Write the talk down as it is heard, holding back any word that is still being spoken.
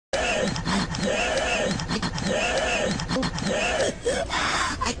I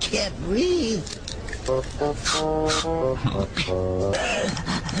can't breathe.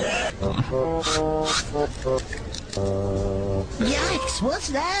 Yikes, what's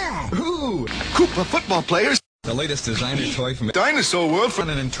that? Ooh, Koopa football players. The latest designer toy from Dinosaur World for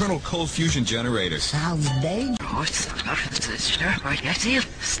an internal cold fusion generator. Sounds dangerous.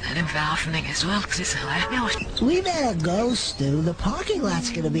 We better go, Stu. The parking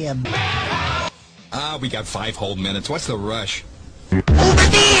lot's gonna be a... We got 5 whole minutes. What's the rush? Over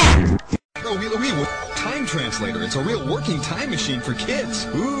there! Oh, time translator. It's a real working time machine for kids.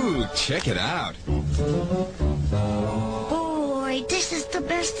 Ooh, check it out. Boy, this is the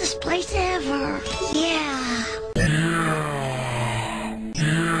bestest place ever. Yeah. Yeah,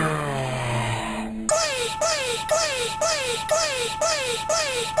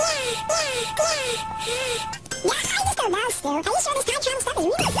 I just don't know, Stu. Are you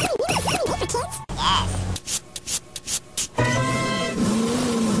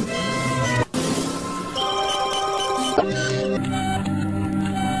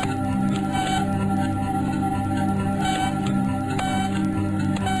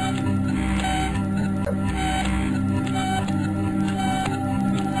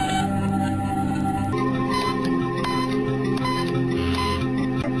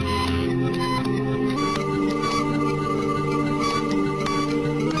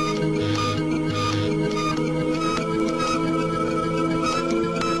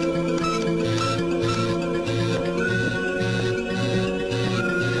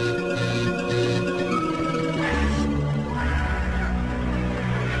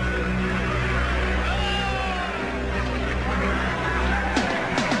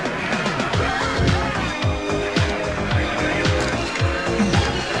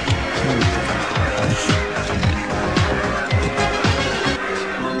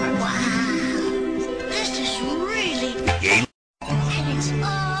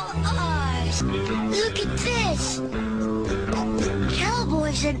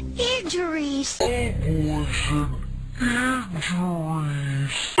sure this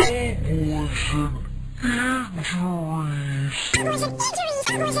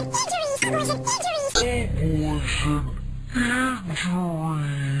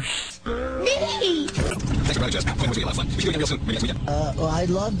time travel stuff is really funny for kids? Yes. Well, I'd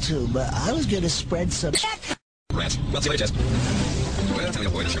love to, but I was gonna spread some... Rats. Well, see you later, Jess. Well, tell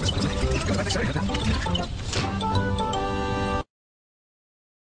your boy to share this one.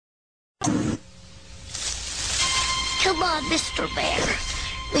 Come on, Mr. Bear.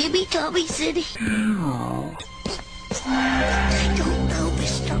 Maybe Tommy's in here. I don't know,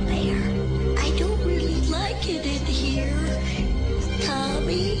 Mr. Bear. I don't really like it in here.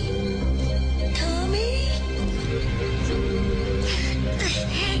 Tommy? Tommy?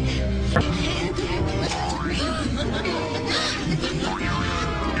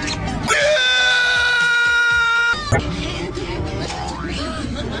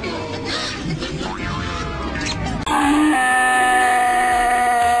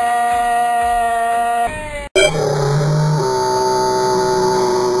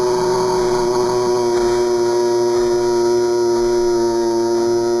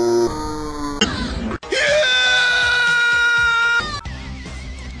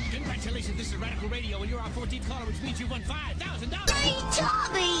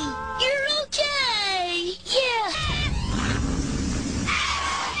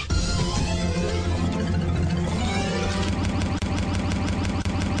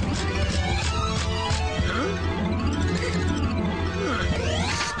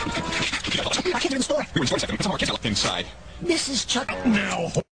 We were in 40 seconds. Some more kids inside. Mrs. Chuck... Now.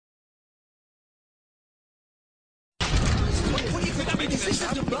 What do you think? I mean, this is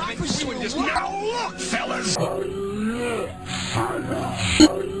democracy. Now look, fellas. Now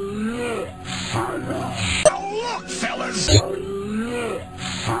look, fellas.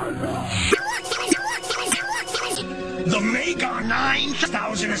 The Mega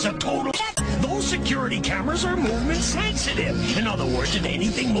 9000 is a total... Those security cameras are movement sensitive. In other words, if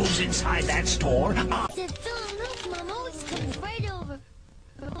anything moves inside that store... Mom always comes right over.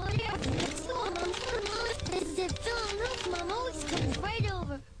 Mom always comes right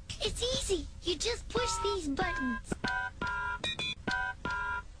over. It's easy. You just push these buttons.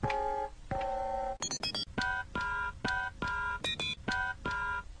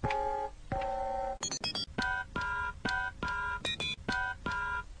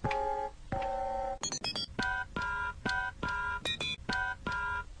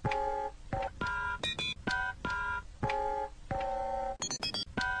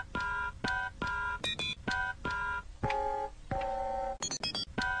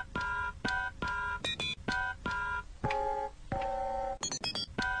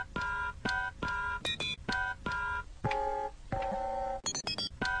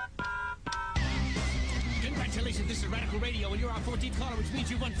 caller, which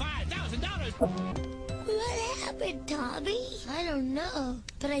means you won $5,000. What happened, Tommy? I don't know,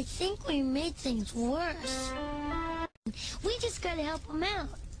 but I think we made things worse. We just gotta help him out.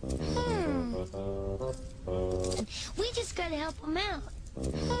 We just gotta help him out.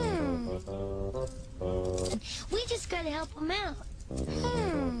 We just gotta help him out.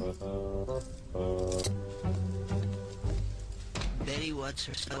 Betty, what's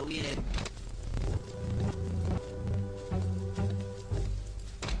her so in?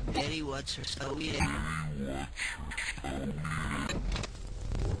 Betty, what's her so in?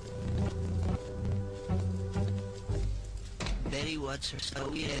 Betty, what's her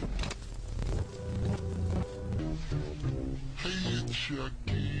so in? Hey,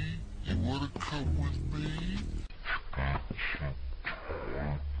 Chucky, you wanna come with me?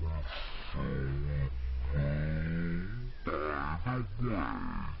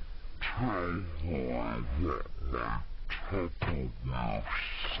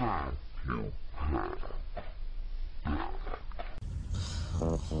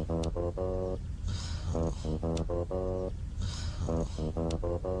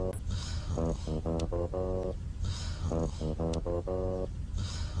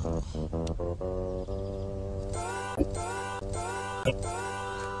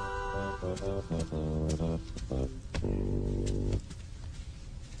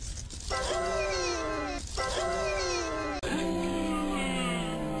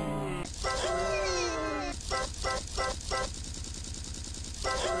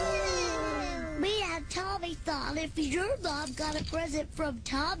 Me and Tommy thought if your mom got a present from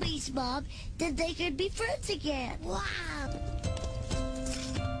Tommy's mom, then they could be friends again. Wow!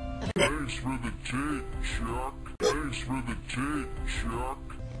 Thanks for the cake, Chuck. Thanks for the cake, Chuck.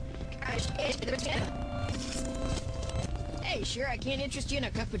 Hey, sure, I can't interest you in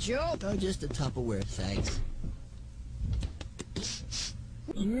a cup of joe. Oh, just a Tupperware, thanks.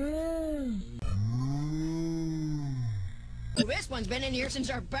 This one's been in here since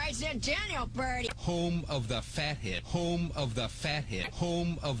our bicentennial party. Home of the fathead. Home of the fathead.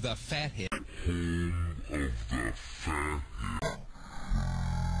 Home of the fathead. Home of the fathead.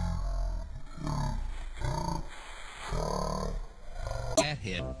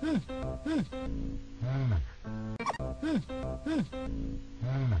 Fathead.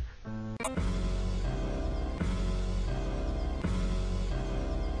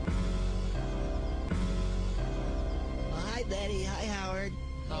 Hi, Betty. Hi, Howard.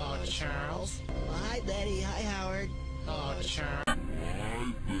 Oh, Charles. Hi, Betty. Hi, Howard. Oh, Charles. Hi,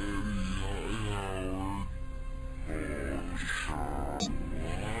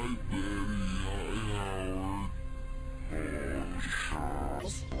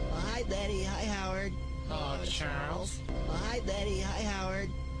 Betty. Hi, Howard. Oh, Charles. Hi, Betty. Hi, Howard. Oh, Charles. Hi, Betty. Hi, Howard.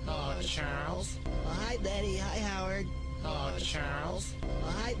 Oh, Charles. Hi, Betty. Hi, Howard. Oh, Charles.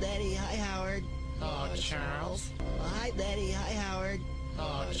 Hi, Betty. Hi, Howard. Oh, Charles. Hi, Betty. Hi, Howard. Oh, Charles. Hi, Betty. Hi, Howard.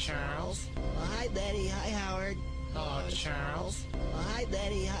 Oh, Charles. Hi, Betty. Hi, Howard. Oh, Charles. Hi,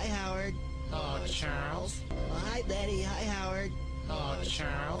 Betty. Hi, Howard. Oh, Charles. Hi, Betty. Hi, Howard. Oh,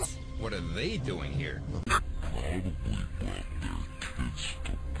 Charles. What are they doing here? Probably brought their kids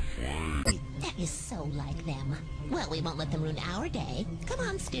to play. That is so like them. Well, we won't let them ruin our day. Come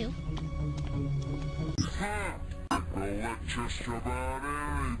on, Stu. They'll let just about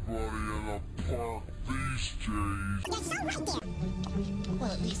anybody in the park these days. You're so right there.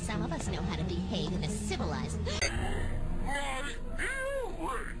 Well, at least some of us know how to behave in a civilized... My earrings!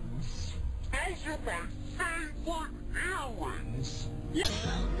 Those are my favorite earrings!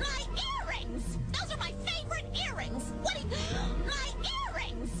 My earrings! Those are my favorite earrings! What do you... My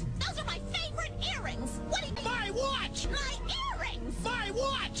earrings! Those are my favorite earrings! What do you... My watch! My earrings! My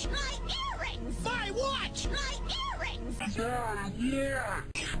watch! My earrings! My watch! My earrings! My watch! My earrings!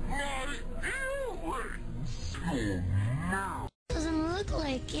 Oh, no. Doesn't look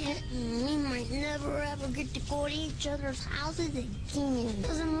like it. We might never ever get to go to each other's houses again.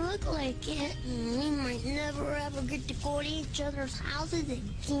 Doesn't look like it. We might never ever get to go to each other's houses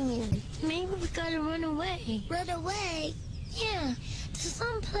again. Maybe we gotta run away. Run away? Yeah, to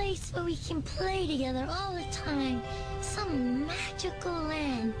some place where we can play together all the time. Some magical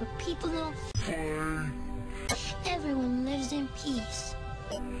land where people don't... Everyone lives in peace.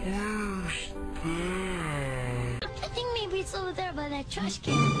 Where's Dad? I think maybe it's over there by that trash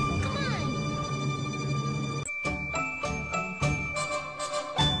can. Come on.